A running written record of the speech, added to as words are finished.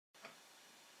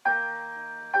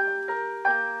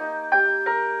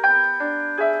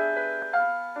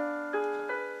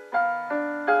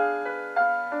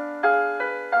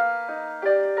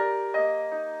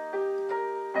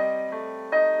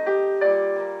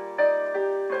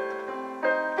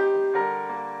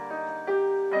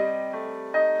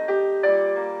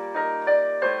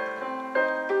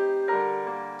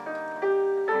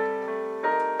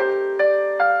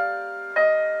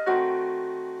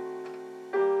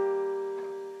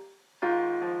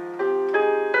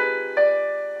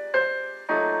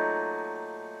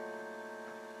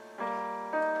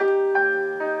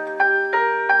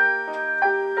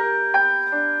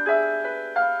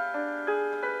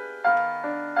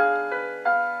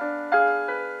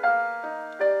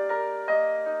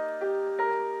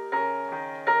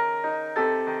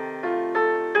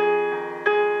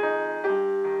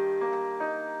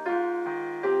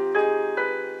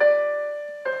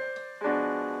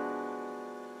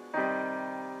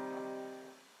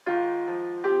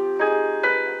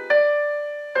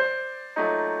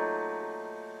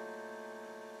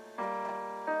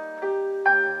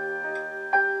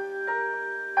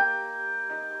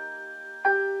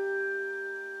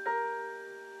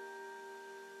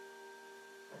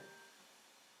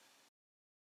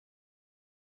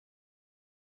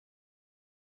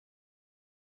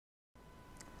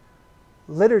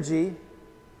Liturgy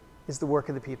is the work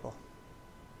of the people.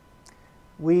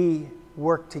 We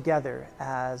work together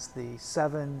as the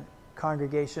 7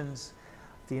 congregations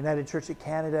of the United Church of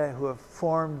Canada who have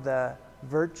formed the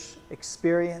VIRTCH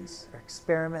experience or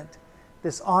experiment,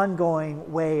 this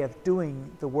ongoing way of doing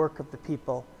the work of the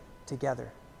people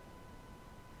together.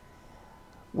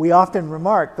 We often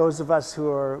remark, those of us who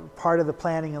are part of the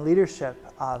planning and leadership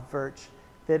of VIRTCH,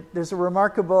 that there's a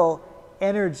remarkable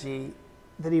energy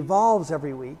that evolves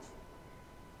every week,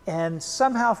 and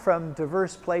somehow from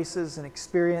diverse places and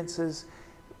experiences,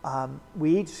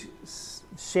 we each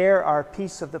share our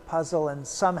piece of the puzzle, and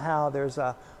somehow there's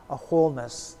a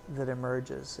wholeness that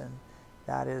emerges, and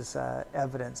that is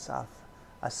evidence of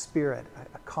a spirit,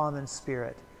 a common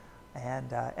spirit,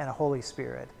 and a Holy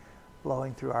Spirit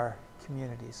blowing through our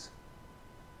communities.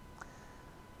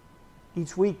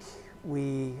 Each week,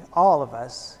 all of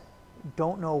us,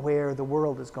 don't know where the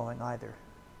world is going either.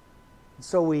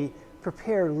 So we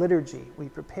prepare liturgy, we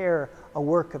prepare a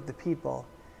work of the people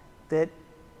that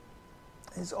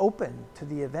is open to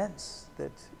the events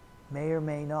that may or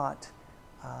may not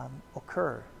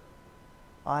occur.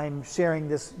 I'm sharing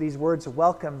these words of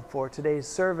welcome for today's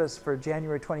service for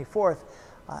January 24th,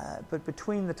 but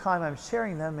between the time I'm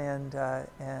sharing them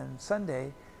and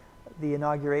Sunday, the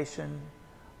inauguration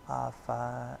of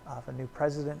a new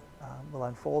president will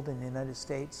unfold in the United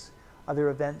States, other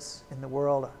events in the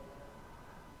world,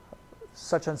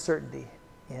 such uncertainty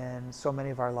in so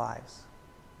many of our lives.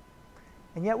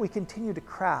 And yet we continue to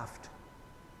craft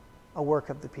a work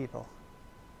of the people.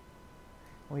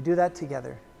 And we do that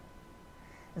together.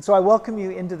 And so I welcome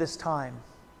you into this time.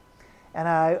 And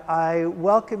I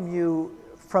welcome you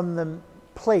from the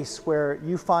place where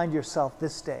you find yourself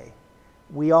this day.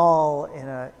 We all,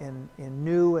 in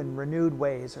new and renewed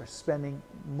ways, are spending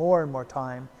more and more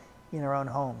time in our own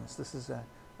homes. This is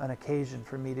an occasion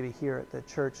for me to be here at the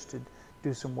church to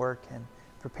do some work and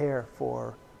prepare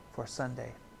for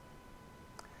Sunday.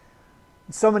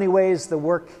 In so many ways, the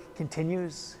work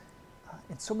continues.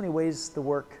 In so many ways, the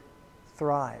work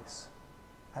thrives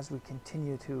as we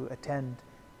continue to attend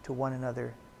to one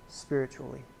another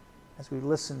spiritually, as we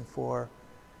listen for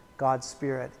God's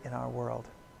Spirit in our world.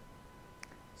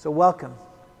 So welcome.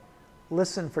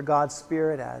 Listen for God's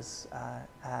Spirit as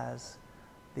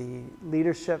the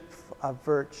leadership of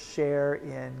VIRTCH share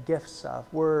in gifts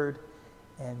of word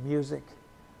and music,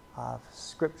 of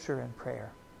scripture and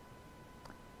prayer.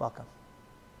 Welcome.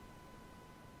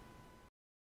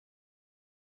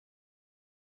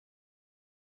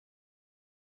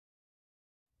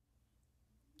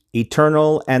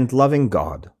 Eternal and loving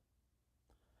God,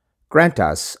 grant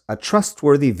us a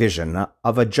trustworthy vision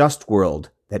of a just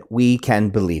world that we can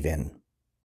believe in.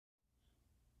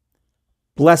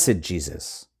 Blessed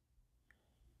Jesus,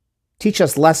 teach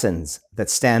us lessons that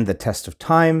stand the test of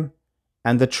time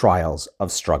and the trials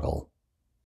of struggle.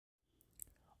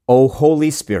 O Holy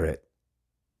Spirit,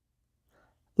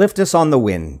 lift us on the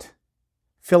wind,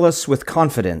 fill us with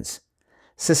confidence,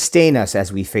 sustain us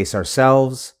as we face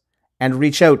ourselves, and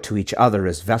reach out to each other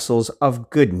as vessels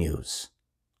of good news.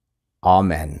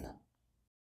 Amen.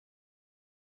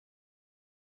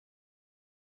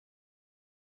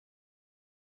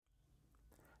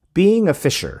 Being a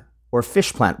fisher or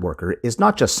fish plant worker is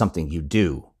not just something you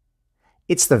do.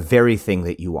 It's the very thing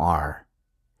that you are.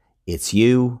 It's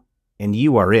you, and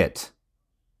you are it,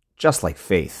 just like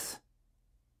faith.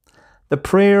 The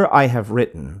prayer I have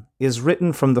written is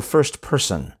written from the first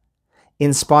person,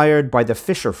 inspired by the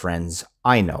fisher friends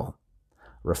I know,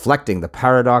 reflecting the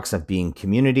paradox of being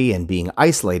community and being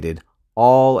isolated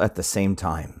all at the same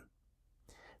time.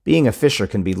 Being a fisher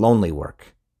can be lonely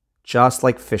work, just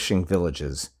like fishing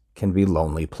villages can be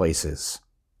lonely places.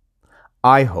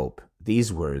 I hope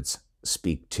these words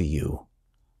speak to you.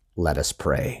 Let us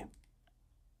pray.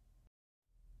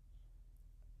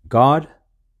 God,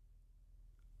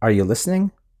 are you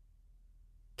listening?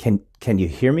 Can you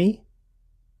hear me?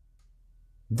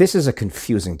 This is a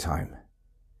confusing time.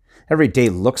 Every day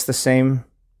looks the same,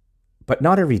 but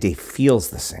not every day feels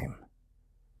the same.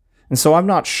 And so I'm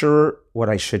not sure what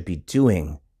I should be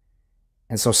doing.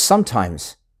 And so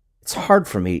sometimes it's hard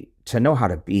for me to know how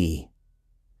to be.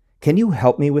 Can you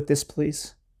help me with this,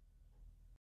 please?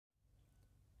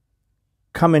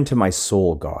 Come into my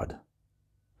soul, God,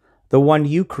 the one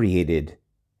you created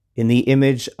in the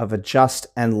image of a just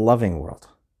and loving world.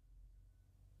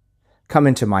 Come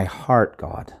into my heart,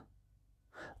 God,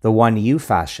 the one you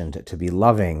fashioned to be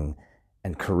loving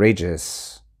and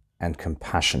courageous and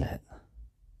compassionate.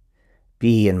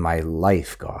 Be in my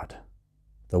life, God,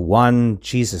 the one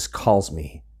Jesus calls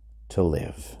me to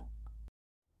live.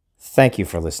 Thank you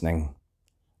for listening.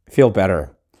 Feel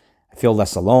better. I feel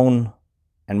less alone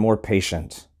and more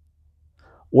patient.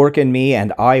 Work in me,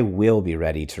 and I will be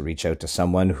ready to reach out to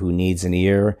someone who needs an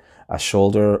ear, a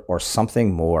shoulder, or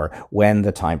something more when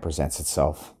the time presents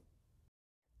itself.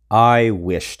 I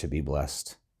wish to be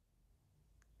blessed,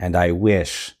 and I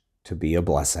wish to be a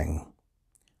blessing.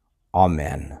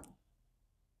 Amen.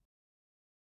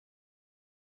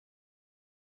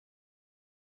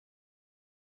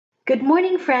 Good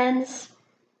morning, friends.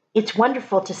 It's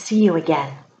wonderful to see you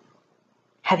again.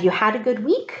 Have you had a good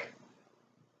week?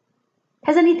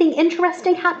 Has anything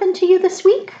interesting happened to you this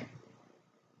week?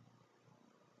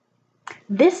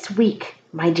 This week,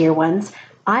 my dear ones,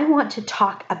 I want to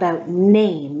talk about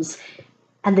names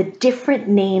and the different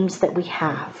names that we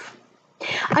have.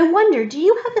 I wonder, do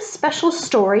you have a special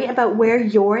story about where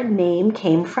your name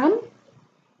came from?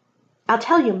 I'll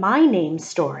tell you my name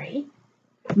story.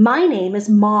 My name is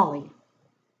Molly.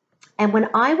 And when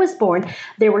I was born,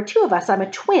 there were two of us. I'm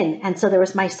a twin, and so there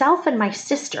was myself and my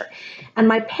sister. And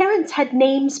my parents had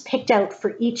names picked out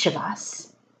for each of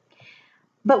us.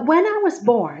 But when I was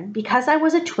born, because I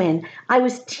was a twin, I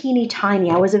was teeny tiny.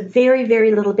 I was a very,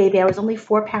 very little baby. I was only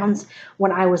 4 pounds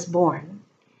when I was born.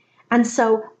 And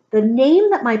so the name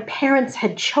that my parents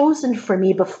had chosen for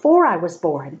me before I was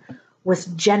born was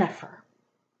Jennifer.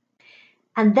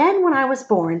 And then when I was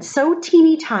born, so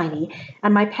teeny tiny,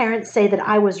 and my parents say that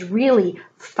I was really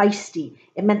feisty.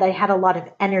 It meant that I had a lot of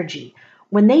energy.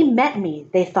 When they met me,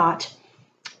 they thought,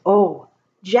 oh,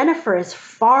 Jennifer is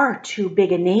far too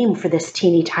big a name for this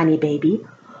teeny tiny baby.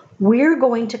 We're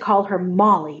going to call her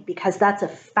Molly because that's a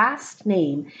fast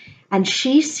name, and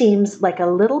she seems like a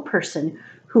little person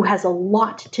who has a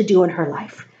lot to do in her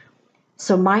life.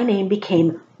 So my name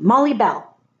became Molly Bell.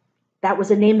 That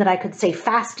was a name that I could say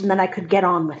fast and then I could get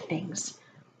on with things.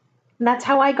 And that's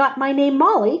how I got my name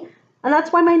Molly, and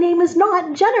that's why my name is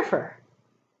not Jennifer.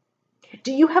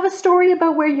 Do you have a story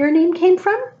about where your name came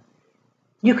from?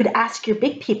 You could ask your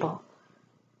big people.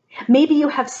 Maybe you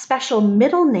have special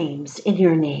middle names in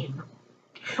your name.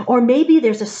 Or maybe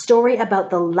there's a story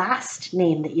about the last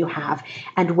name that you have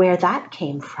and where that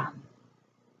came from.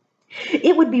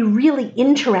 It would be really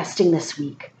interesting this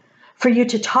week for you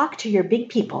to talk to your big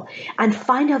people and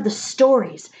find out the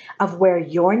stories of where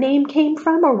your name came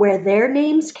from or where their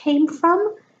names came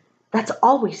from. That's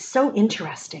always so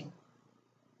interesting.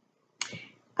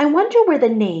 I wonder where the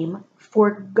name for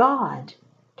God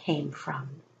came from.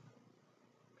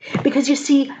 Because you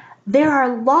see, there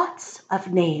are lots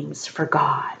of names for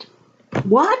God.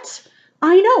 What?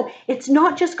 I know, it's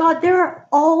not just God. There are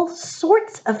all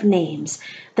sorts of names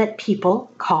that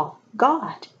people call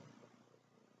God.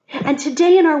 And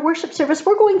today in our worship service,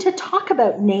 we're going to talk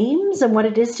about names and what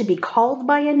it is to be called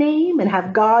by a name and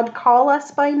have God call us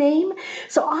by name.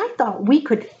 So I thought we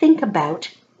could think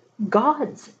about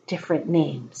God's different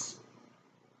names.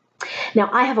 Now,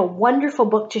 I have a wonderful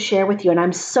book to share with you, and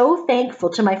I'm so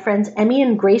thankful to my friends Emmy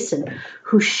and Grayson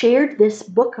who shared this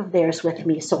book of theirs with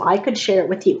me so I could share it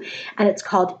with you. And it's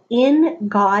called In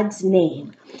God's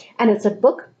Name. And it's a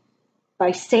book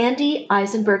by Sandy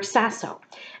Eisenberg Sasso.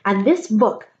 And this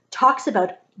book talks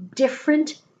about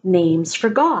different names for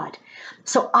God.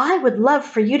 So I would love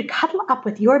for you to cuddle up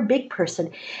with your big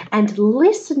person and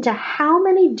listen to how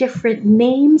many different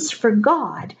names for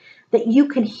God that you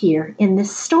can hear in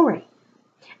this story.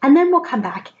 And then we'll come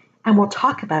back and we'll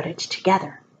talk about it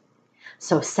together.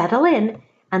 So settle in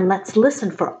and let's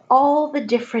listen for all the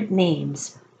different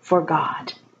names for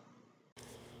God.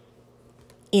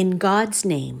 In God's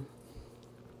name.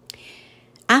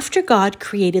 After God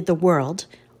created the world,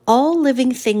 all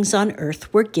living things on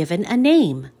earth were given a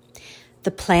name.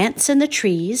 The plants and the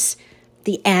trees,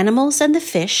 the animals and the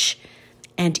fish,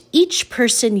 and each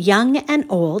person, young and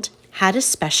old, had a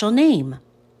special name.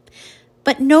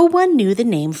 But no one knew the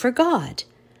name for God.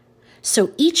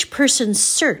 So each person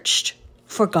searched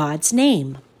for God's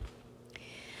name.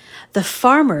 The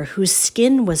farmer whose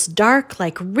skin was dark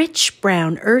like rich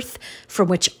brown earth from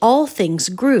which all things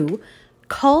grew,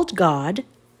 called God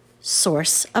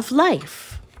Source of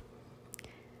Life.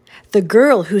 The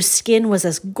girl whose skin was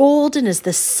as golden as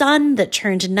the sun that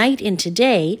turned night into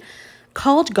day,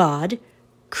 called God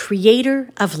Creator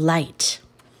of Light.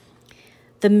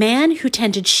 The man who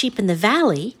tended sheep in the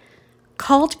valley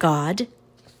called God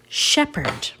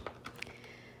Shepherd.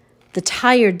 The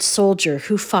tired soldier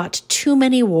who fought too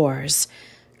many wars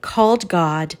called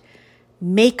God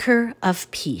Maker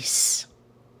of Peace.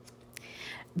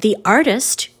 The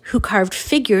artist who carved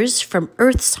figures from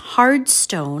earth's hard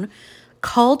stone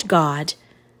called God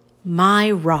My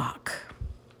Rock.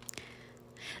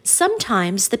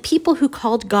 Sometimes the people who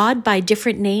called God by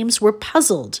different names were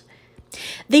puzzled.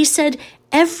 They said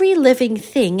every living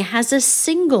thing has a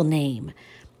single name: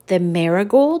 the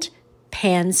marigold,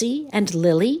 pansy, and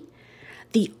lily,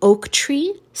 the oak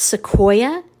tree,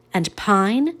 sequoia, and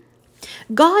pine.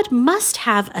 God must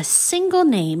have a single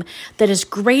name that is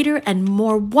greater and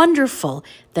more wonderful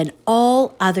than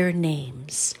all other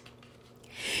names.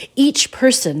 Each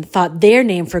person thought their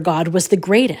name for God was the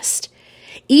greatest.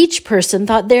 Each person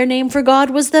thought their name for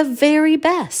God was the very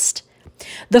best.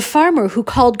 The farmer who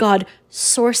called God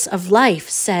Source of Life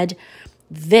said,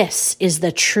 "This is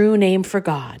the true name for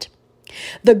God."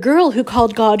 The girl who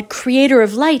called God Creator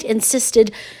of Light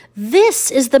insisted, "This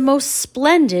is the most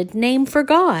splendid name for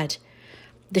God."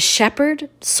 The shepherd,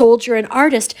 soldier, and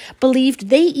artist believed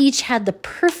they each had the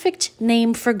perfect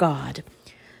name for God.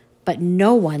 But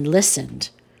no one listened,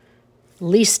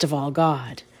 least of all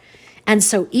God. And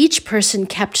so each person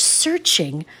kept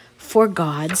searching for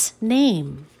God's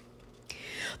name.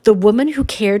 The woman who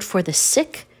cared for the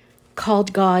sick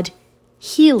called God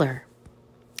Healer.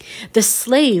 The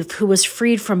slave who was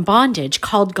freed from bondage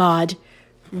called God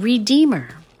Redeemer.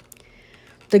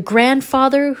 The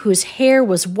grandfather whose hair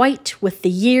was white with the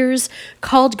years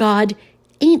called God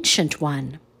Ancient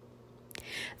One.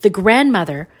 The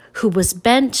grandmother who was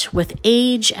bent with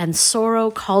age and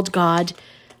sorrow called God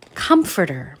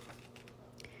Comforter.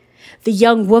 The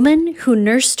young woman who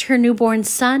nursed her newborn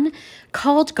son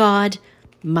called God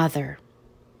Mother.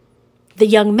 The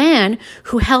young man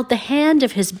who held the hand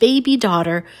of his baby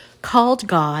daughter called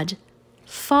God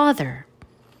Father.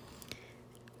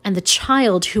 And the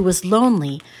child who was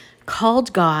lonely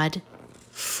called God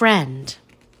Friend.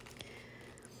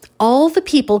 All the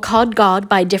people called God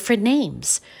by different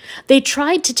names. They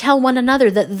tried to tell one another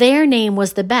that their name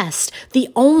was the best, the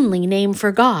only name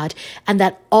for God, and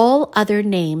that all other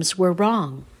names were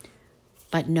wrong.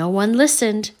 But no one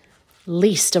listened,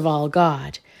 least of all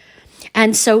God.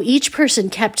 And so each person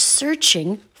kept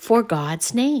searching for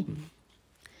God's name.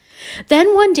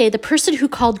 Then one day, the person who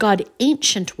called God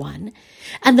Ancient One,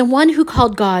 and the one who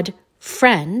called God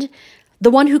Friend, the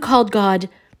one who called God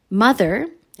Mother,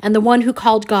 and the one who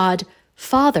called God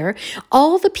Father,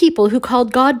 all the people who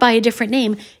called God by a different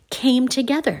name came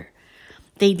together.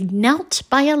 They knelt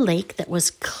by a lake that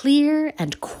was clear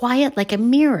and quiet like a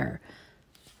mirror,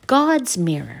 God's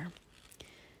mirror.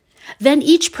 Then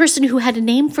each person who had a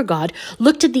name for God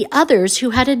looked at the others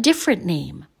who had a different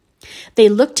name. They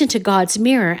looked into God's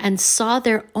mirror and saw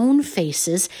their own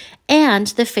faces and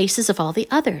the faces of all the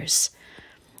others.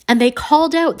 And they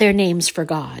called out their names for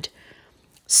God: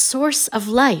 Source of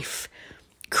Life,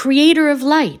 Creator of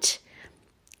Light,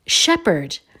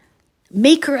 Shepherd,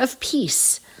 Maker of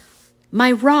Peace,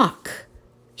 My Rock,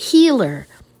 Healer,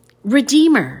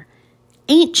 Redeemer,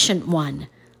 Ancient One,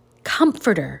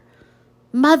 Comforter,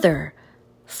 Mother,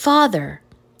 Father,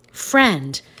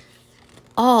 Friend,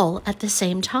 all at the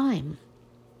same time.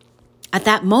 At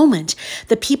that moment,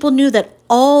 the people knew that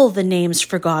all the names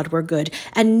for God were good,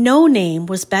 and no name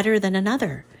was better than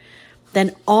another.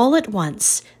 Then all at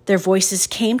once, their voices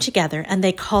came together, and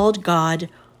they called God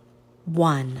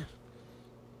One.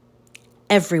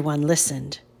 Everyone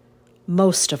listened,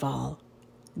 most of all,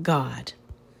 God.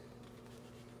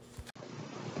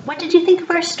 What did you think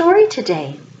of our story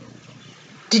today?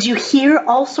 Did you hear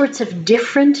all sorts of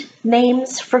different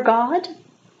names for God?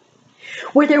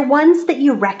 Were there ones that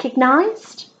you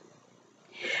recognized?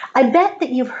 I bet that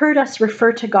you've heard us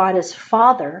refer to God as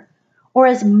Father or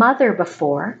as Mother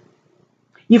before.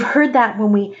 You've heard that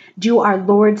when we do our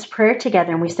Lord's Prayer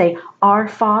together and we say, Our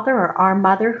Father or Our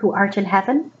Mother who art in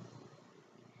heaven.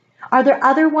 Are there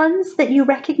other ones that you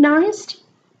recognized?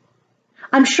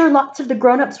 I'm sure lots of the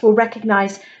grown-ups will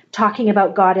recognize talking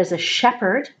about God as a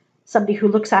shepherd, somebody who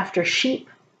looks after sheep.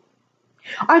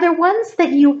 Are there ones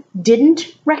that you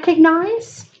didn't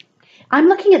recognize? I'm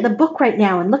looking at the book right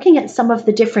now and looking at some of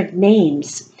the different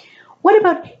names. What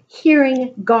about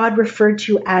hearing God referred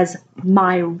to as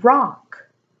my rock?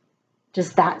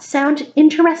 Does that sound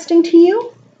interesting to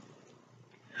you?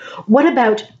 What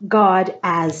about God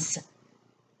as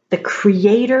the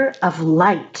creator of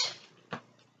light?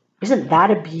 Isn't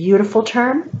that a beautiful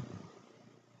term?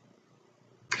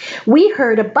 We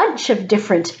heard a bunch of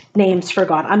different names for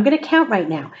God. I'm going to count right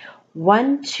now.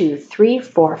 1, 2, 3,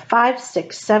 4, 5,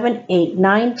 6, 7, 8,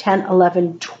 9, 10,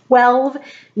 11, 12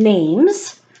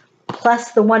 names,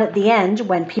 plus the one at the end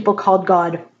when people called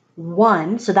God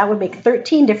One. So that would make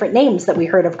 13 different names that we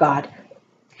heard of God.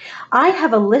 I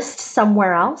have a list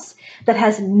somewhere else that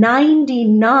has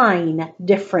 99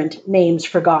 different names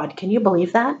for God. Can you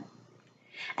believe that?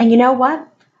 And you know what?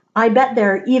 I bet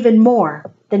there are even more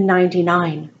than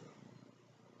 99.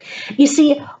 You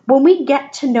see, when we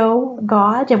get to know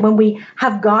God and when we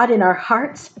have God in our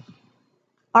hearts,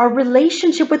 our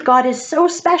relationship with God is so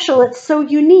special, it's so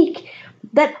unique,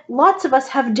 that lots of us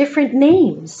have different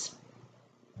names.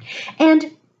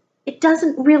 And it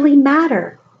doesn't really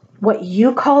matter what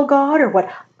you call God or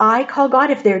what I call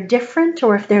God, if they're different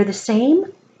or if they're the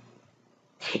same.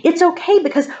 It's okay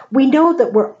because we know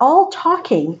that we're all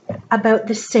talking about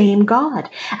the same God.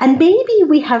 And maybe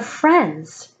we have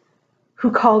friends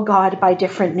who call God by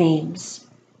different names.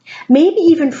 Maybe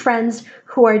even friends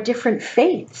who are different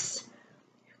faiths,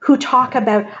 who talk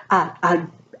about a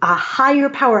higher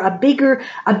power, a bigger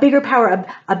power,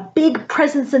 a big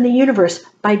presence in the universe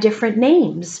by different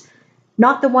names,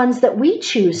 not the ones that we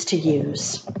choose to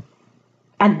use.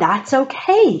 And that's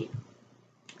okay.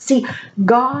 See,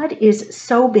 God is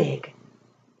so big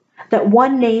that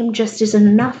one name just isn't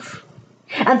enough.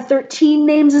 And 13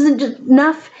 names isn't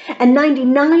enough. And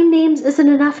 99 names isn't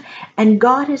enough. And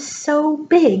God is so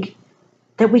big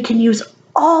that we can use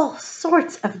all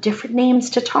sorts of different names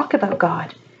to talk about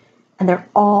God. And they're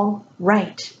all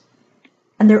right.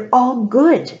 And they're all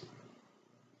good.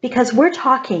 Because we're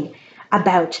talking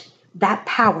about that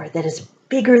power that is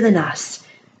bigger than us.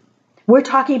 We're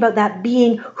talking about that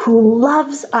being who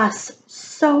loves us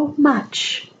so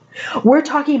much. We're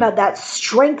talking about that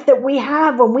strength that we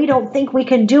have when we don't think we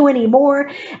can do any more,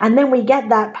 and then we get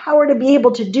that power to be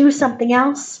able to do something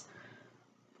else.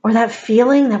 Or that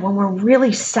feeling that when we're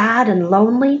really sad and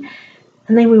lonely,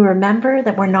 and then we remember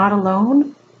that we're not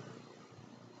alone.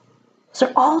 Those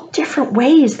are all different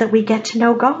ways that we get to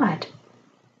know God.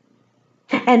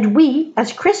 And we,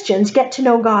 as Christians, get to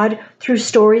know God through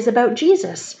stories about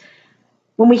Jesus.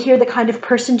 When we hear the kind of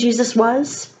person Jesus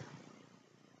was,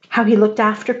 how he looked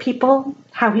after people,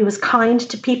 how he was kind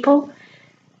to people,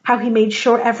 how he made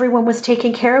sure everyone was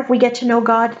taken care of, we get to know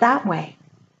God that way.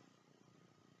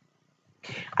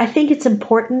 I think it's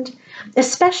important,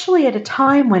 especially at a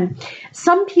time when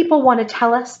some people want to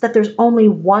tell us that there's only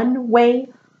one way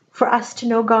for us to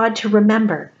know God, to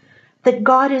remember that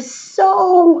God is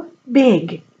so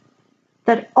big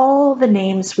that all the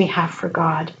names we have for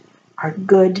God are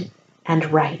good and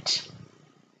right.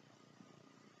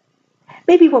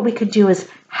 Maybe what we could do is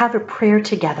have a prayer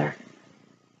together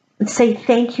and say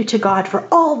thank you to God for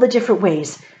all the different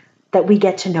ways that we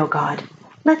get to know God.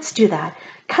 Let's do that.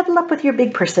 Cuddle up with your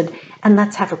big person and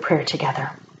let's have a prayer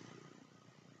together.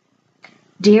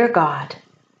 Dear God,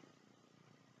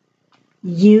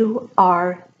 you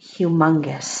are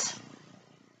humongous.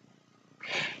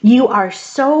 You are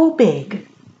so big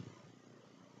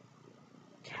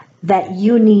that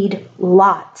you need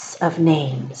lots of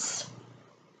names.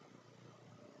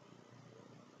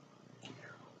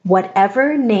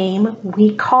 Whatever name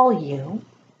we call you,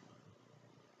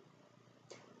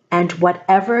 and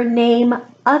whatever name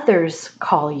others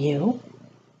call you,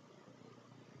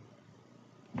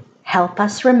 help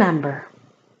us remember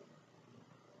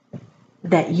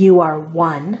that you are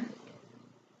one,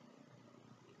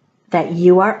 that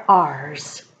you are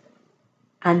ours,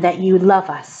 and that you love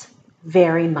us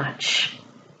very much.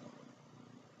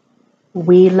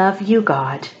 We love you,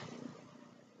 God.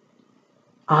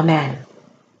 Amen.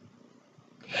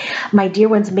 My dear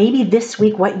ones, maybe this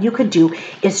week what you could do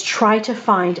is try to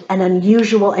find an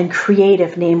unusual and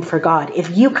creative name for God.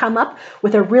 If you come up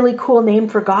with a really cool name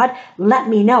for God, let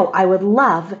me know. I would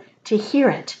love to hear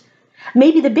it.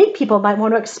 Maybe the big people might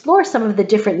want to explore some of the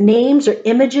different names or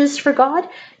images for God.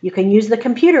 You can use the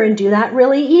computer and do that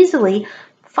really easily.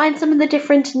 Find some of the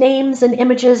different names and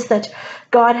images that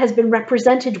God has been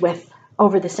represented with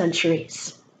over the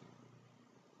centuries.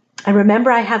 And remember,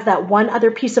 I have that one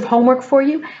other piece of homework for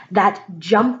you, that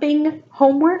jumping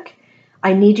homework.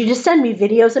 I need you to send me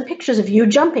videos and pictures of you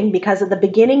jumping, because at the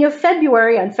beginning of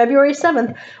February, on February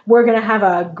 7th, we're going to have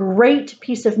a great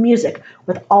piece of music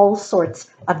with all sorts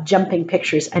of jumping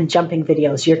pictures and jumping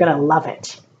videos. You're going to love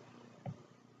it.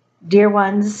 Dear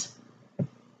ones,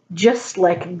 just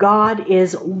like God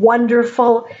is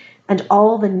wonderful and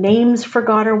all the names for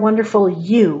God are wonderful,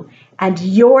 you and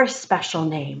your special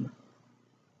name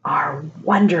are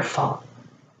wonderful.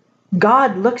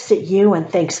 God looks at you and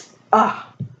thinks, oh,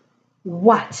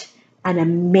 what an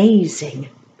amazing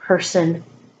person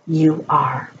you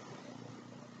are.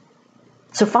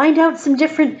 So find out some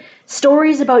different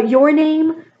stories about your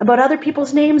name, about other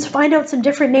people's names. Find out some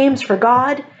different names for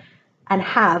God and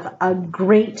have a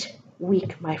great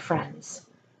week, my friends.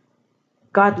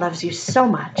 God loves you so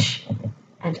much,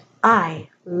 and I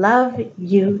love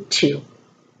you too.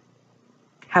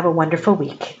 Have a wonderful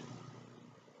week.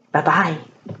 Bye-bye.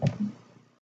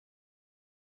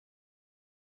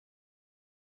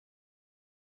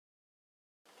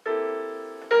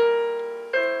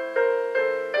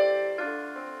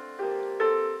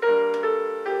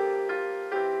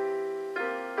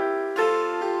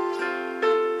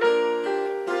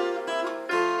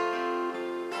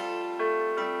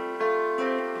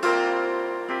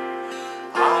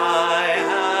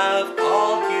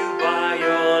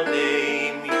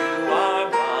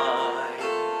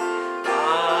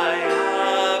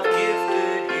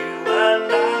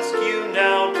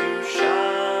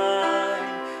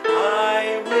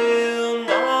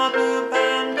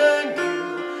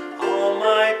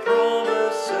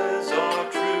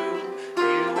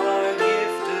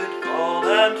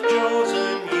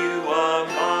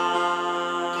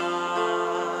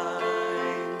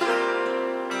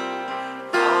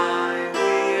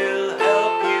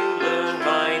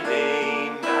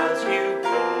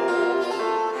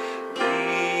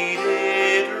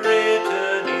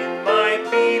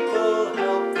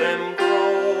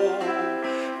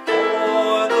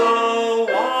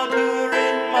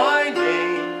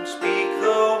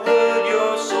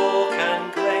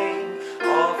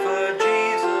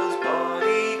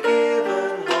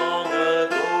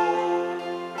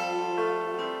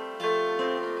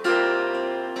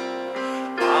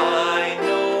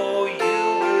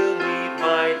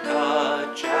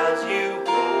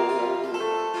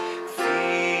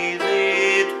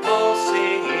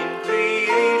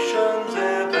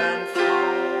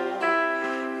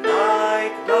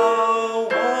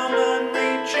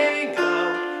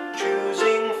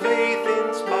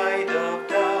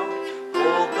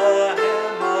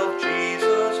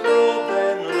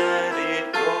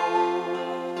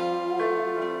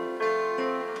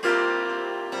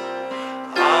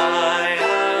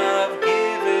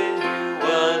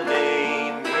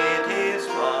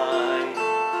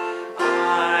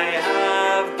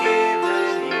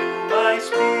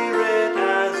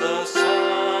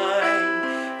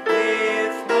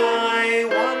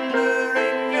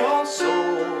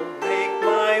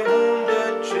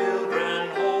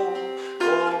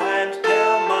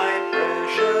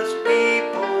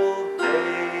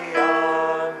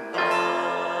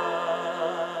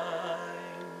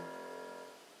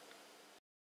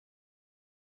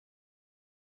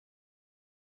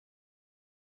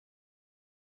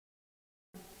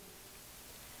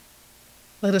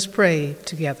 Let us pray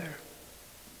together.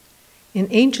 In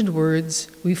ancient words,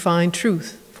 we find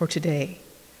truth for today.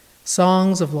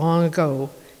 Songs of long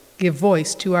ago give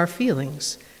voice to our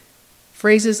feelings.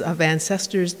 Phrases of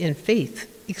ancestors in faith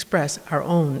express our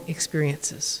own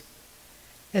experiences.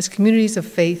 As communities of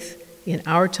faith in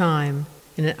our time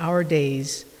and in our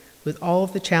days, with all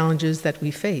of the challenges that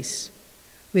we face,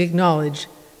 we acknowledge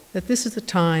that this is a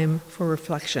time for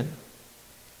reflection.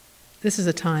 This is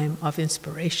a time of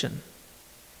inspiration.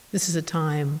 This is a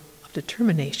time of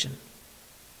determination.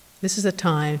 This is a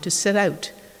time to set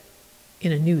out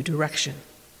in a new direction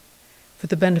for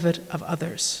the benefit of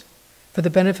others, for the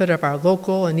benefit of our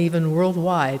local and even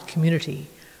worldwide community,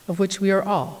 of which we are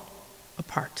all a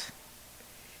part.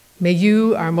 May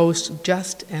you, our most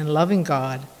just and loving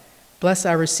God, bless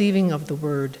our receiving of the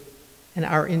word and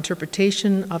our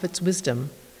interpretation of its wisdom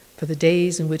for the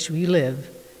days in which we live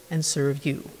and serve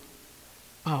you.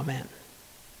 Amen.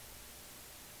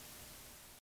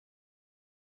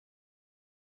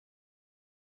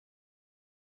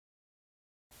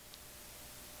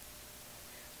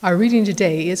 Our reading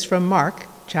today is from Mark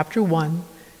chapter 1,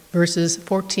 verses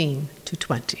 14 to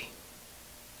 20.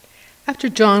 After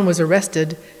John was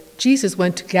arrested, Jesus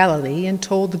went to Galilee and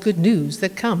told the good news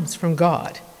that comes from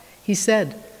God. He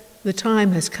said, "The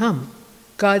time has come.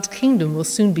 God's kingdom will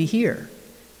soon be here.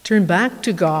 Turn back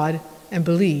to God and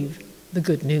believe the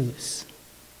good news."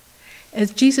 As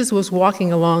Jesus was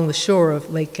walking along the shore of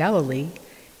Lake Galilee,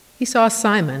 he saw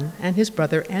Simon and his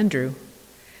brother Andrew.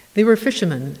 They were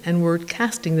fishermen and were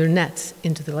casting their nets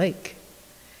into the lake.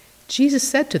 Jesus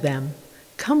said to them,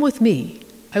 "Come with me.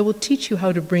 I will teach you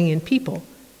how to bring in people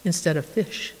instead of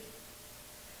fish."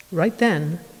 Right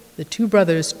then, the two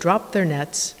brothers dropped their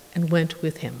nets and went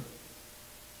with him.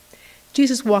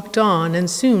 Jesus walked on and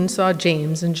soon saw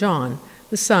James and John,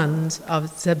 the sons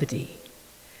of Zebedee.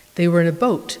 They were in a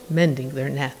boat mending their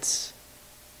nets.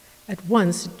 At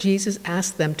once, Jesus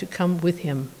asked them to come with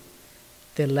him.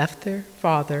 They left their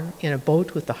father in a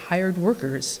boat with the hired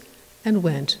workers and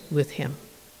went with him.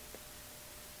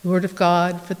 The word of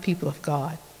God for the people of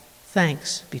God.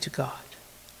 Thanks be to God.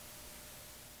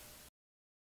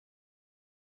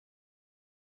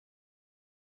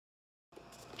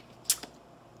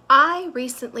 I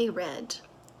recently read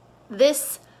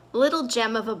this little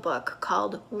gem of a book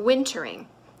called Wintering: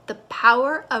 The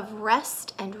Power of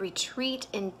Rest and Retreat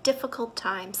in Difficult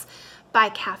Times by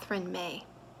Catherine May.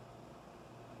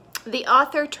 The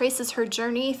author traces her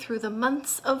journey through the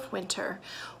months of winter,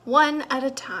 one at a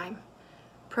time,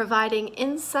 providing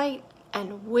insight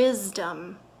and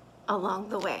wisdom along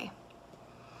the way.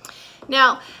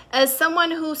 Now, as someone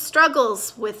who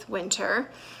struggles with winter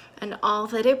and all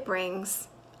that it brings,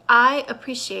 I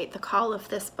appreciate the call of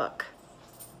this book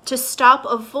to stop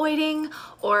avoiding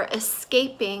or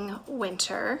escaping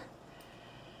winter,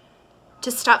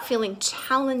 to stop feeling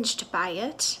challenged by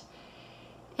it,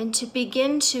 and to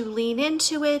begin to lean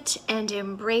into it and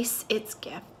embrace its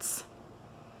gifts.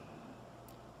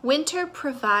 Winter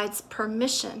provides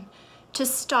permission to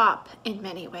stop in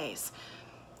many ways,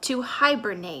 to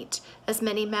hibernate as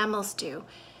many mammals do,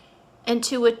 and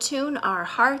to attune our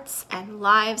hearts and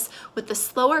lives with the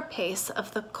slower pace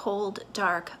of the cold,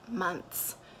 dark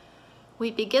months. We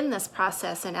begin this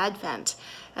process in Advent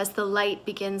as the light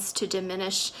begins to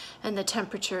diminish and the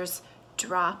temperatures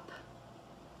drop.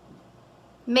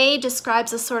 May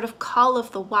describes a sort of call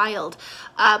of the wild,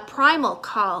 a primal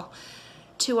call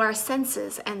to our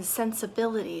senses and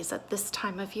sensibilities at this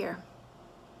time of year.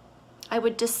 I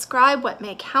would describe what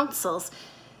May counsels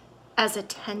as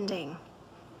attending.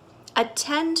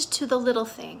 Attend to the little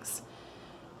things.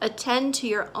 Attend to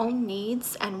your own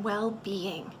needs and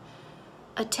well-being.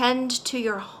 Attend to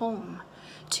your home,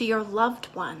 to your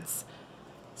loved ones.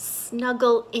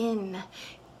 Snuggle in,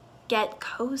 get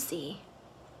cozy.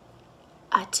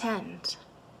 Attend.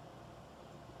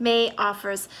 May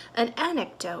offers an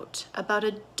anecdote about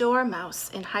a dormouse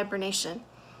in hibernation.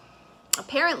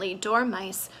 Apparently,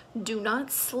 dormice do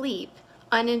not sleep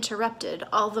uninterrupted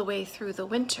all the way through the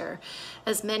winter,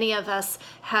 as many of us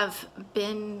have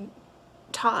been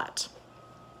taught.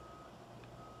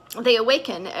 They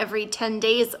awaken every 10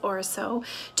 days or so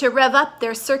to rev up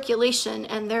their circulation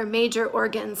and their major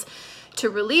organs, to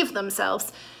relieve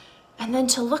themselves, and then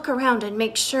to look around and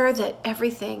make sure that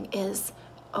everything is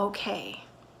okay.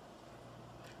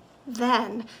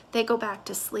 Then they go back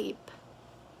to sleep.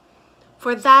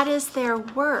 For that is their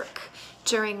work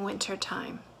during winter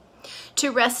time,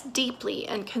 to rest deeply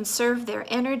and conserve their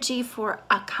energy for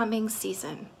a coming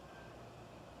season.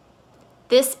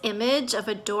 This image of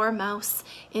a dormouse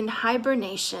in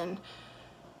hibernation,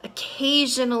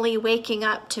 occasionally waking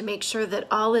up to make sure that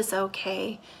all is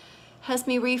okay, has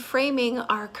me reframing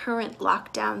our current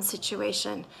lockdown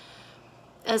situation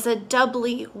as a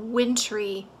doubly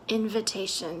wintry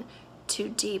invitation to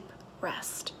deep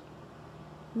rest.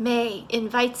 May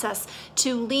invites us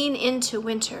to lean into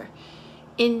winter,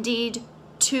 indeed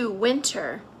to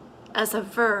winter as a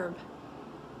verb,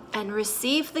 and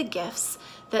receive the gifts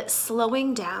that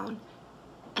slowing down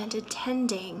and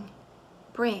attending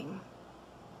bring.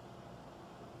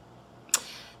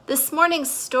 This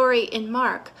morning's story in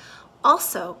Mark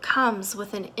also comes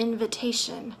with an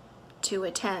invitation to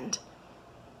attend.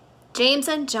 James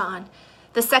and John,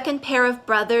 the second pair of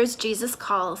brothers Jesus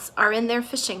calls, are in their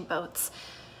fishing boats.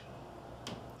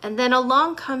 And then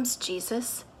along comes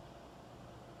Jesus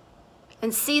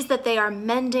and sees that they are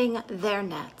mending their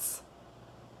nets.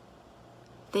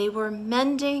 They were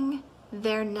mending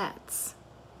their nets.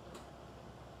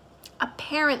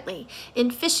 Apparently, in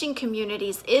fishing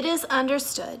communities, it is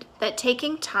understood that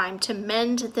taking time to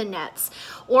mend the nets,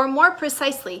 or more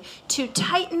precisely, to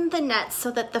tighten the nets so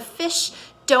that the fish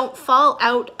don't fall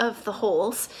out of the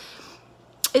holes,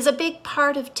 is a big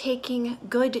part of taking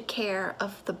good care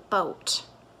of the boat.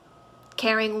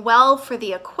 Caring well for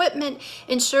the equipment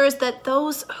ensures that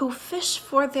those who fish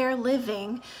for their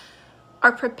living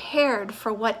are prepared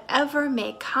for whatever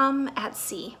may come at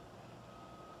sea.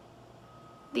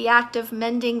 The act of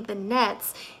mending the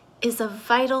nets is a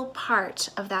vital part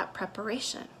of that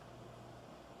preparation.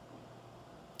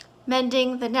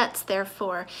 Mending the nets,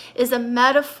 therefore, is a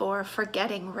metaphor for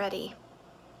getting ready.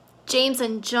 James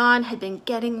and John had been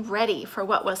getting ready for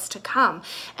what was to come,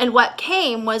 and what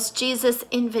came was Jesus'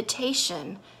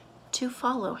 invitation to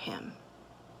follow him.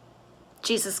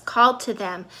 Jesus called to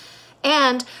them,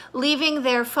 and leaving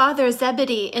their father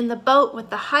Zebedee in the boat with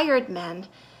the hired men,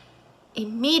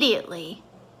 immediately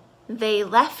they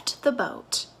left the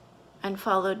boat and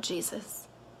followed Jesus.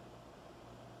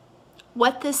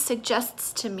 What this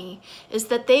suggests to me is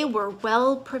that they were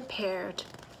well prepared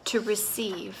to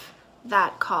receive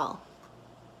that call.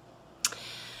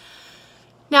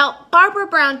 Now, Barbara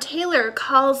Brown Taylor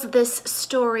calls this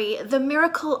story the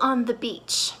miracle on the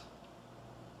beach,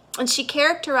 and she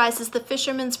characterizes the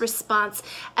fisherman's response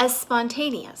as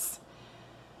spontaneous.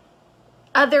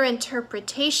 Other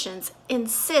interpretations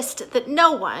insist that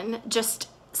no one just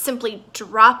simply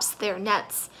drops their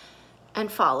nets and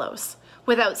follows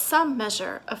without some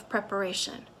measure of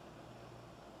preparation.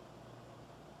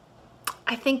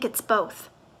 I think it's both.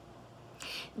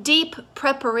 Deep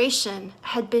preparation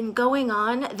had been going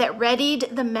on that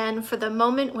readied the men for the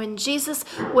moment when Jesus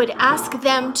would ask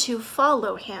them to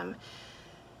follow him,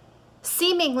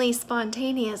 seemingly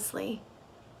spontaneously,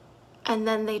 and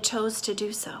then they chose to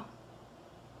do so.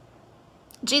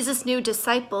 Jesus' new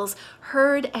disciples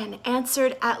heard and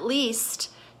answered at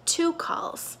least two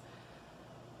calls.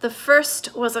 The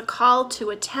first was a call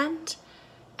to attend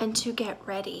and to get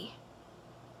ready.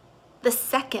 The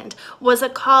second was a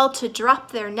call to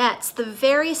drop their nets, the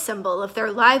very symbol of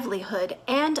their livelihood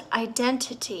and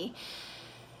identity,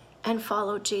 and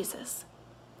follow Jesus.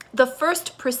 The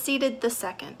first preceded the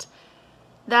second.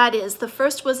 That is, the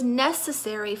first was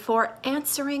necessary for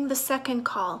answering the second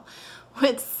call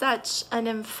with such an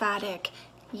emphatic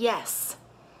yes.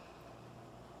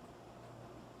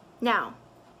 Now,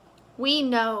 we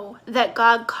know that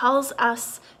God calls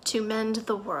us to mend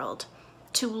the world,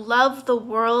 to love the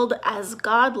world as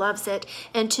God loves it,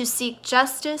 and to seek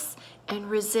justice and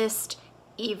resist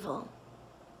evil.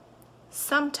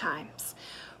 Sometimes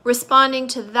responding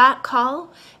to that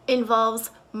call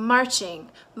involves marching,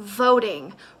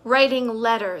 voting, writing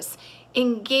letters,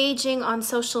 engaging on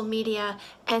social media,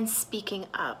 and speaking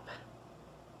up.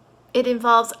 It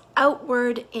involves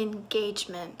outward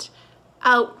engagement,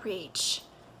 outreach,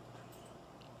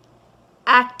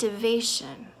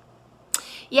 activation.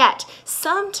 Yet,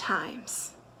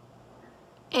 sometimes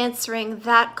answering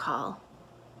that call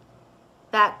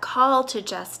to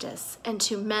justice and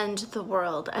to mend the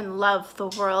world and love the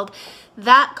world,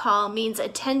 that call means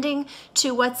attending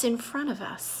to what's in front of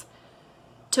us,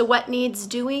 to what needs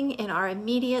doing in our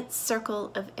immediate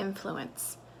circle of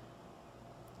influence.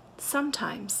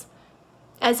 Sometimes,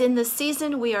 as in the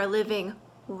season we are living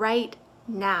right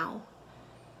now,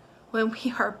 when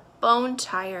we are bone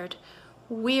tired,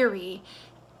 weary,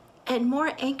 and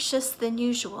more anxious than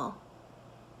usual,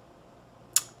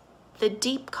 the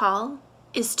deep call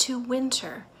is to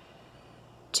winter,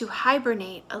 to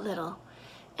hibernate a little,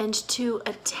 and to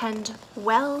attend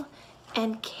well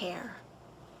and care.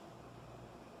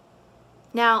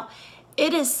 Now,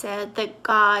 it is said that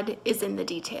God is in the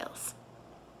details.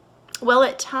 Well,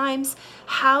 at times,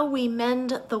 how we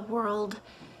mend the world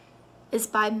is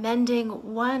by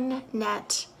mending one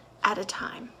net at a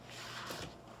time.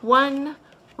 one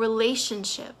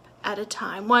relationship at a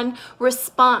time, one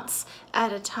response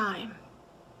at a time.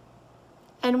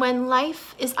 And when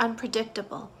life is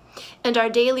unpredictable, and our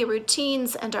daily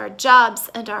routines and our jobs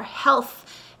and our health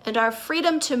and our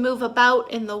freedom to move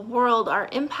about in the world are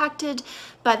impacted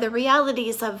by the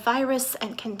realities of virus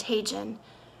and contagion,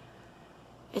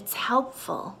 it's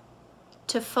helpful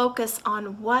to focus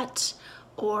on what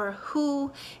or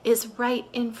who is right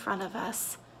in front of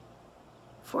us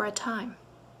for a time.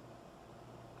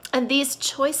 And these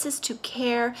choices to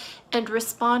care and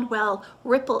respond well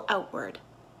ripple outward.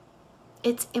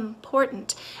 It's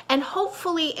important and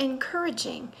hopefully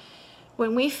encouraging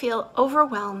when we feel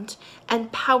overwhelmed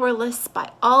and powerless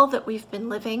by all that we've been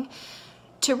living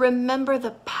to remember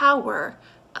the power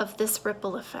of this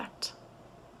ripple effect.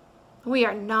 We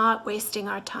are not wasting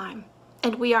our time,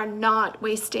 and we are not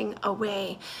wasting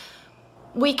away.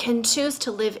 We can choose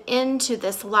to live into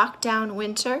this lockdown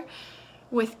winter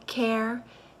with care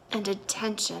and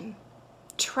attention,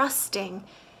 trusting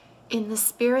in the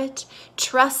Spirit,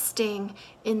 trusting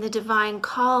in the divine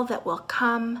call that will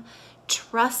come,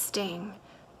 trusting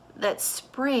that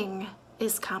spring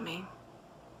is coming.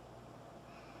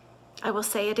 I will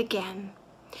say it again.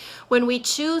 When we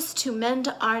choose to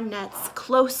mend our nets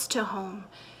close to home,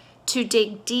 to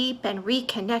dig deep and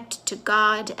reconnect to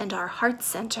God and our heart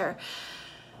center,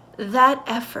 that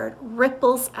effort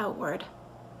ripples outward,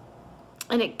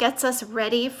 and it gets us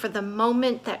ready for the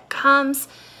moment that comes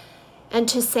and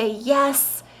to say,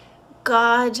 yes,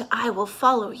 God, I will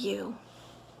follow you.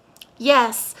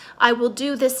 Yes, I will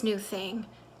do this new thing.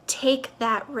 Take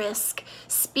that risk.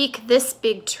 Speak this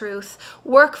big truth.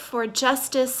 Work for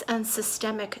justice and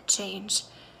systemic change.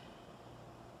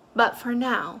 But for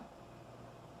now,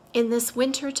 in this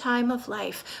winter time of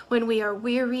life, when we are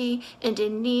weary and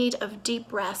in need of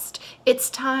deep rest, it's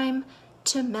time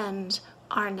to mend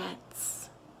our nets.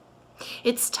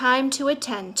 It's time to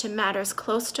attend to matters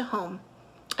close to home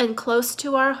and close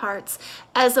to our hearts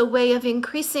as a way of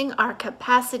increasing our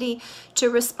capacity to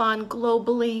respond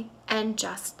globally and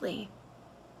justly.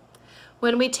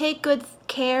 When we take good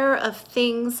care of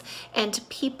things and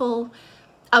people,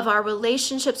 of our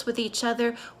relationships with each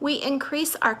other, we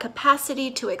increase our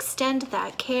capacity to extend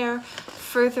that care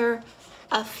further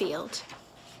afield.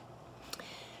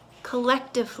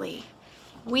 Collectively,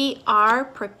 we are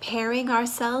preparing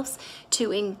ourselves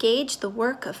to engage the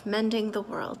work of mending the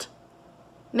world.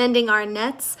 Mending our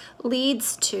nets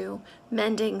leads to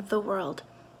mending the world,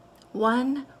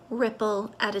 one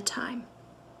ripple at a time.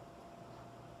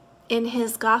 In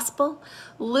his gospel,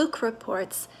 Luke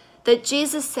reports that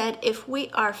Jesus said, if we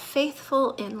are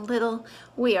faithful in little,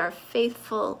 we are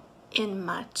faithful in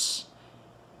much.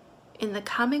 In the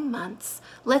coming months,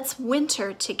 let's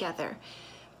winter together,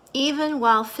 even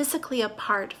while physically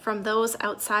apart from those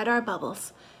outside our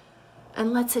bubbles.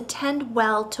 And let's attend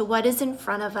well to what is in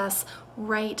front of us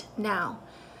right now,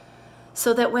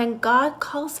 so that when God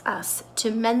calls us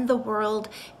to mend the world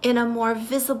in a more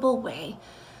visible way,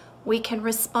 we can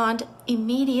respond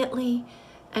immediately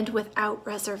and without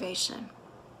reservation.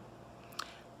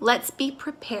 Let's be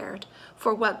prepared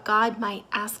for what God might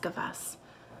ask of us.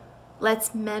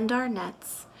 Let's mend our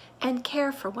nets and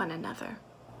care for one another.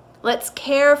 Let's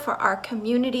care for our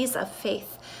communities of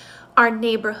faith, our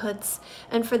neighborhoods,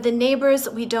 and for the neighbors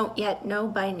we don't yet know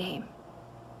by name.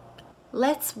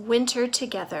 Let's winter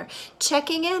together,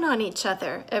 checking in on each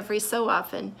other every so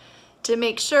often to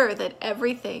make sure that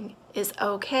everything is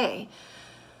okay,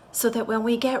 so that when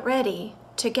we get ready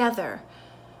together,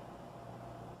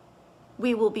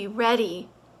 we will be ready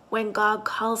when God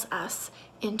calls us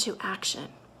into action.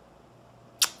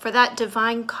 For that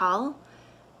divine call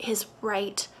is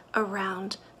right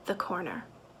around the corner.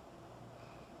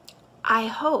 I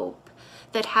hope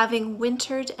that having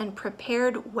wintered and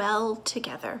prepared well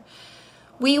together,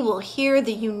 we will hear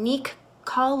the unique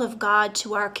call of God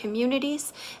to our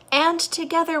communities, and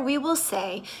together we will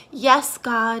say, yes,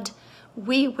 God,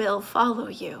 we will follow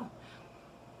you.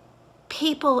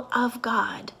 People of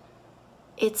God,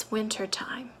 it's winter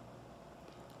time.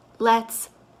 Let's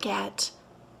get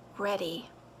ready.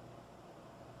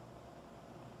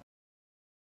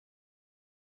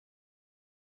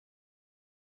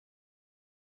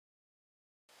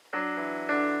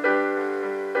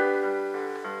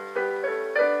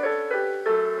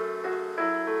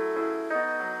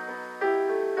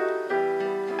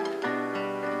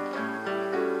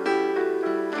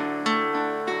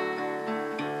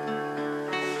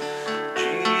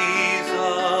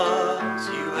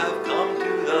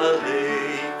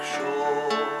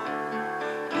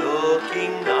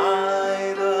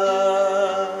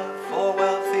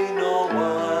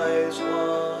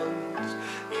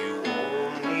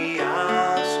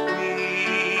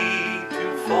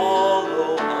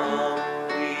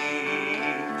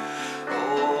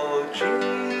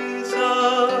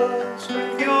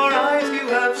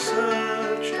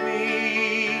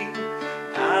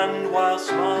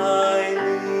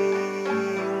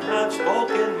 have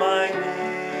spoken my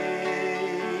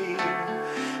name.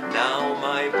 Now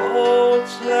my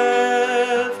boat's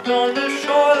left on the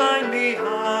shoreline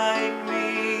behind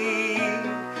me.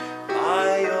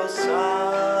 By your side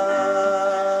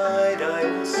I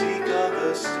will seek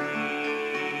other seas.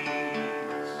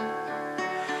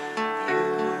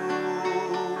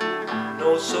 You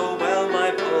know so well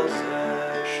my possessions.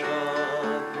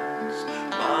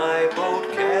 My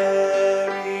boat carries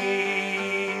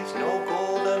no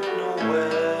gold and no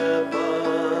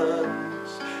weapons.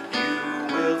 You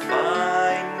will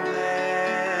find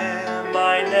there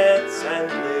my nets and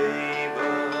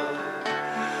labor.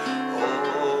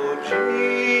 Oh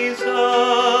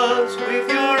Jesus, with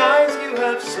your eyes you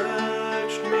have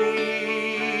searched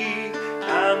me,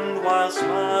 and while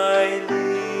smiling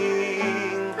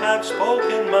have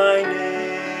spoken my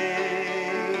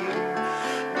name.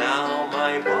 Now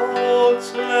my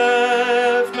boat's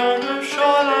left on the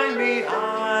shoreline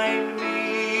behind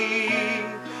me.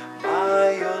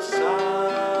 By your side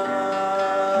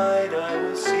I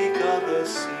will seek other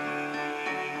seas.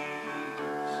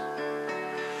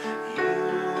 You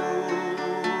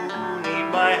need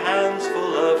my hands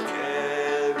full of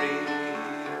carry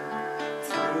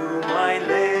through my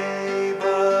labors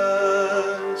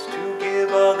to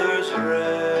give others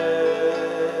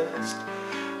rest,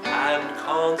 and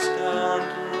constant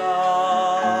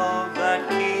love that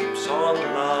keeps on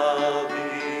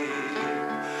loving.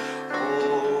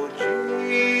 Oh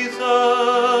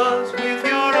Jesus, with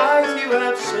your eyes you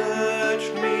have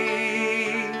searched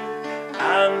me,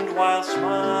 and while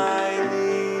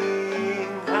smiling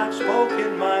have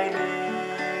spoken my name.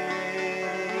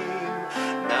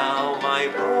 Now my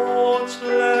boat's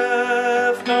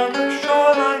left on the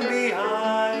shoreline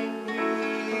behind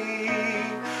me.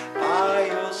 By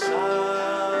your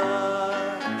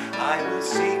side I will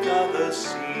seek other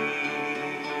seas.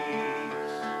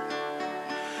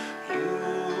 You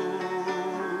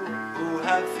who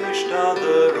have fished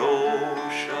other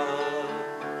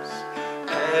oceans,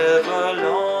 ever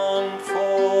longed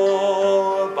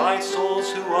for by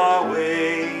souls who are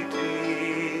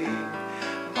waiting,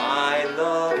 my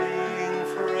loving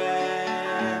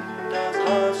friend, as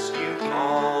thus you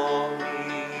call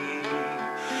me.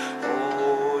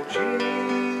 Oh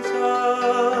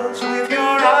Jesus, with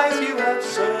your eyes you have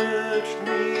searched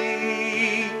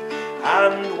me,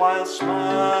 and while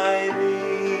smiling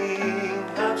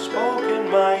have spoken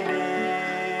my name.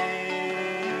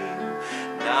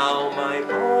 Now my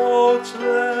boat's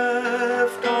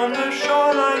left on the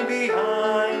shoreline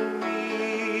behind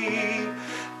me.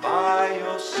 By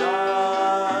your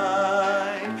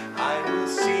side I will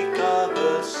seek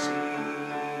other seas.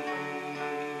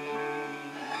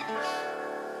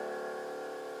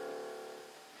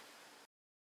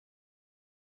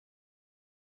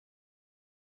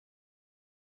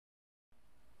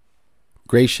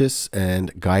 Gracious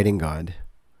and guiding God,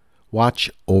 watch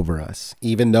over us,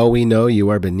 even though we know you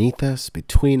are beneath us,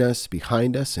 between us,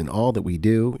 behind us, in all that we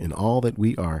do, in all that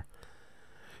we are.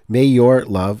 May your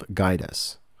love guide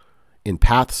us in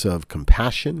paths of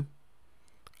compassion,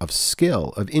 of skill,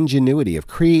 of ingenuity, of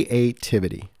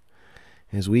creativity,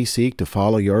 as we seek to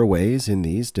follow your ways in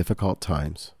these difficult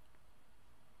times.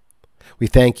 We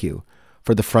thank you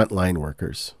for the frontline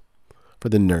workers, for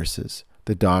the nurses,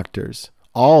 the doctors,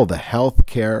 all the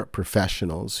healthcare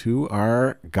professionals who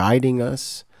are guiding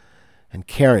us and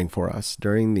caring for us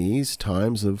during these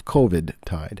times of COVID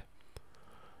tide.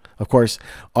 Of course,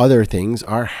 other things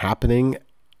are happening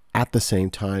at the same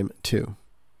time too.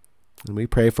 And we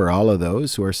pray for all of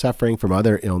those who are suffering from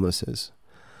other illnesses,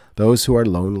 those who are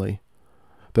lonely,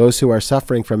 those who are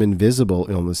suffering from invisible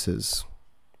illnesses,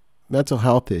 mental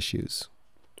health issues,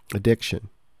 addiction.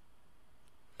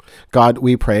 God,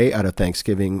 we pray out of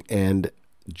thanksgiving and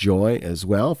joy as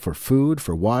well for food,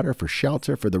 for water, for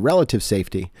shelter, for the relative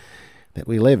safety that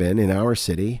we live in our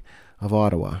city of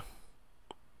Ottawa.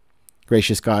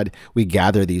 Gracious God, we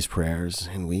gather these prayers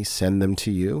and we send them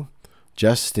to you,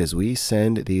 just as we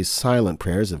send these silent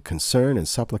prayers of concern and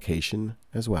supplication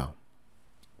as well.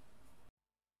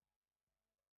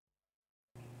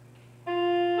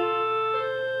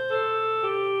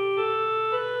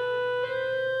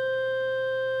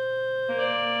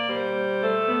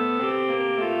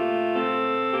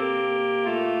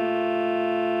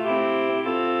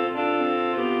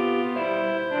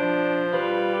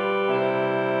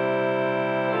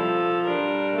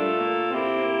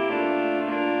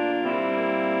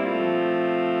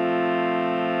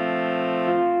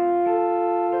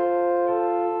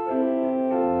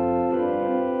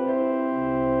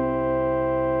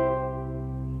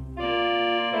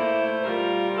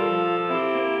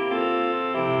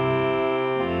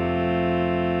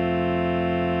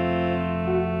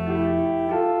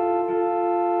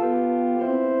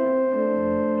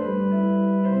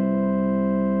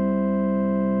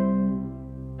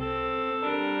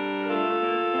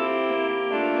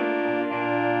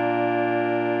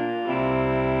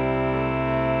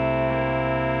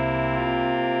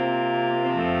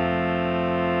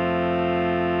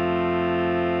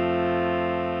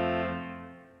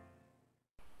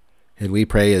 And we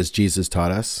pray as Jesus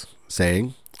taught us,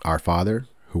 saying, Our Father,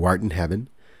 who art in heaven,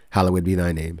 hallowed be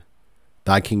thy name.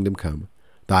 Thy kingdom come,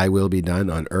 thy will be done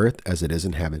on earth as it is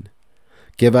in heaven.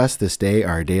 Give us this day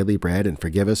our daily bread, and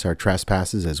forgive us our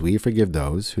trespasses as we forgive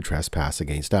those who trespass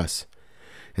against us.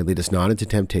 And lead us not into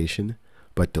temptation,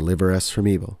 but deliver us from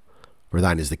evil. For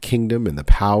thine is the kingdom, and the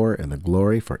power, and the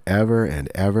glory forever and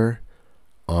ever.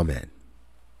 Amen.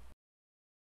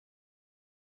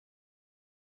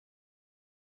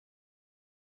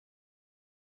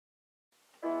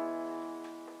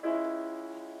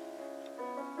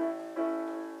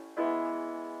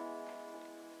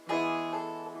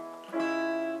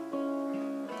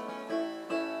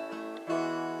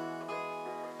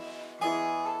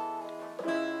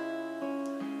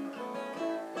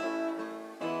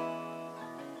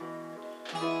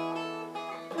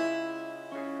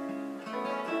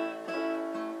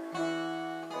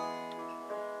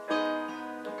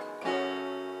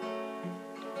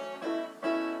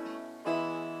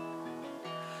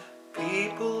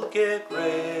 People get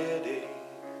ready,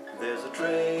 there's a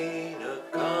train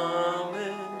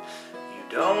a-comin'. You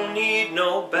don't need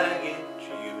no baggage,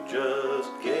 you just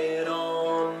get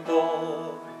on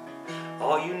board.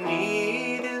 All you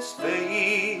need is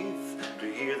faith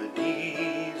to hear the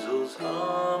diesels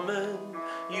humming.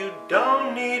 You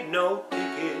don't need no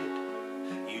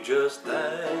ticket, you just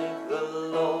thank the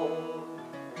Lord.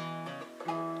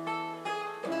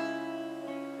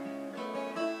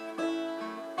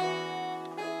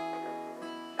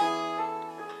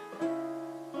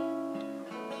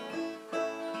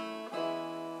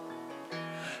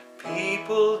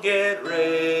 People get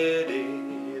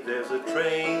ready, there's a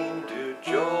train to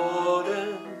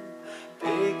Jordan,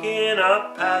 picking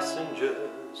up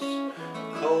passengers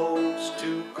coast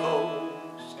to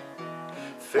coast.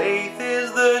 Faith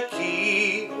is the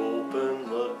key, open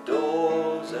the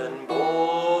doors and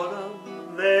board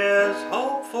 'em. There's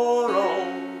hope for all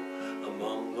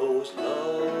among those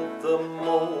loved the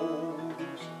most.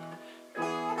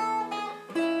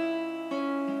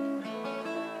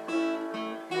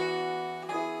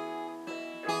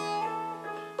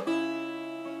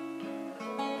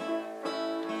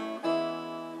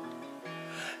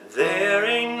 There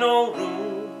ain't no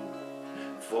room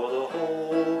for the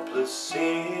hopeless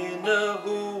sinner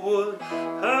who would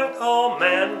hurt all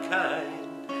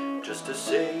mankind just to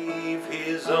save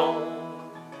his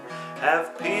own.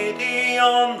 Have pity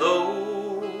on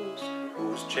those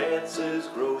whose chances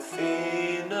grow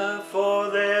thinner, for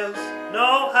there's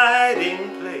no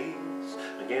hiding place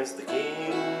against the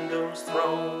kingdom's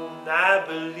throne. I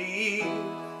believe,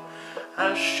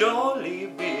 I surely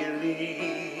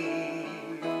believe,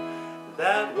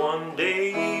 that one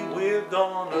day we're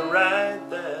gonna ride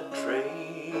that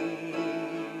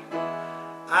train.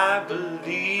 I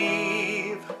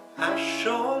believe, I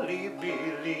surely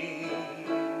believe,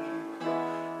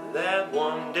 that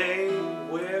one day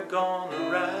we're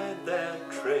gonna ride that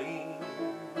train.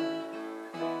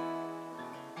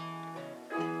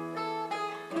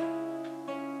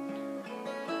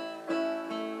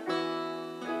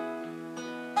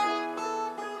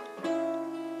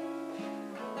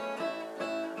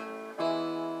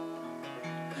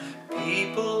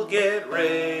 People get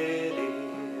ready,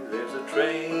 there's a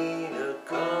train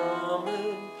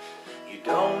a-comin'. You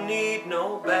don't need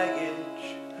no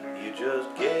baggage, you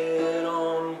just get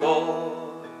on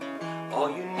board. All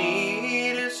you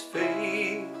need is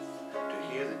faith to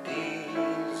hear the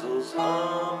diesels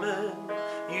humming.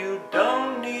 You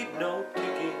don't need no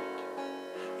ticket,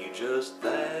 you just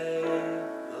thank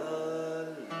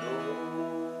the Lord.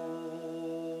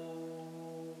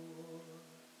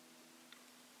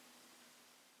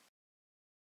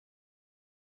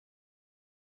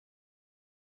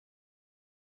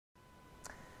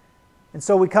 And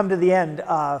so we come to the end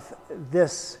of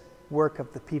this work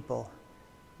of the people,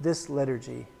 this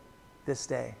liturgy, this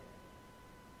day.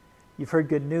 You've heard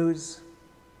good news.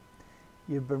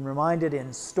 You've been reminded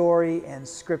in story and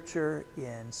scripture,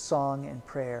 in song and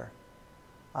prayer,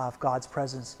 of God's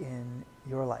presence in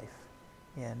your life,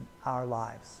 in our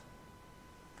lives.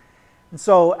 And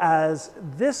so as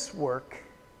this work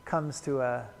comes to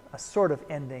a sort of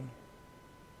ending,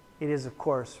 it is, of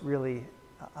course, really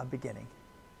a beginning.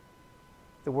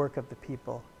 The work of the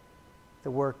people,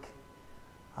 the work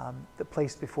that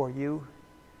placed before you,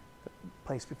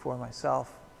 placed before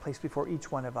myself, placed before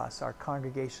each one of us, our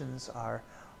congregations, our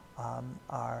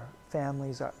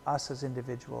families, us as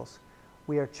individuals.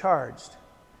 We are charged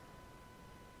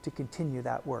to continue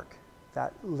that work,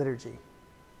 that liturgy,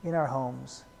 in our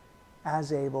homes,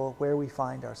 as able, where we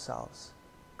find ourselves,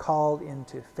 called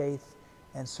into faith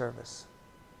and service.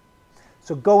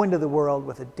 So go into the world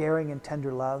with a daring and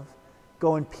tender love,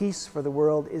 Go in peace, for the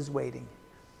world is waiting.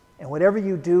 And whatever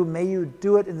you do, may you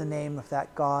do it in the name of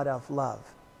that God of love.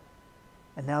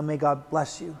 And now may God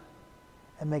bless you,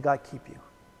 and may God keep you.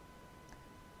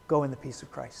 Go in the peace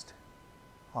of Christ.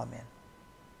 Amen.